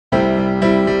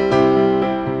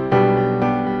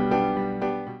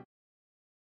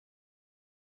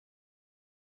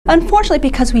Unfortunately,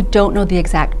 because we don't know the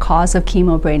exact cause of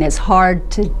chemobrain, it's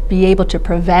hard to be able to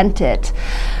prevent it.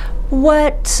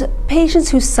 What patients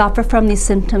who suffer from these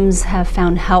symptoms have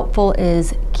found helpful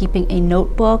is keeping a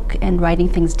notebook and writing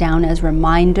things down as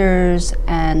reminders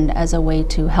and as a way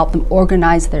to help them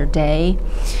organize their day.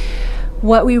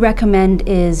 What we recommend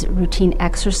is routine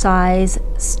exercise,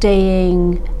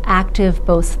 staying active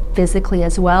both physically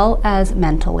as well as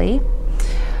mentally,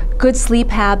 good sleep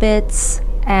habits,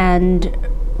 and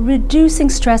reducing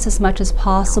stress as much as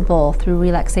possible through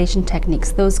relaxation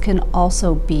techniques. Those can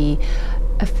also be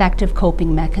effective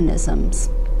coping mechanisms.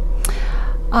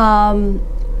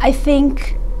 I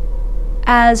think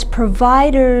as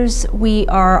providers, we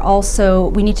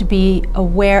need to be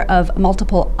aware of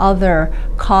multiple other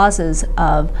causes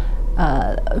of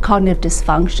cognitive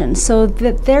dysfunction, so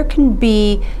that there can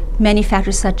be many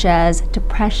factors such as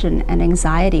depression and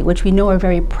anxiety, which we know are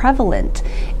very prevalent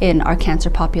in our cancer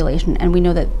population, and we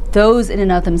know that those in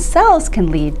and of themselves can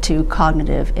lead to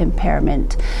cognitive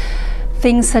impairment.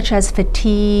 Things such as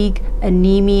fatigue,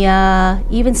 anemia,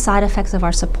 even side effects of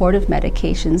our supportive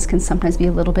medications can sometimes be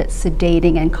a little bit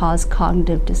sedating and cause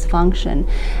cognitive dysfunction.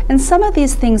 And some of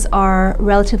these things are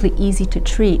relatively easy to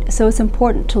treat, so it's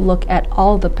important to look at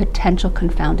all the potential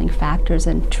confounding factors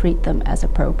and treat them as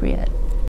appropriate.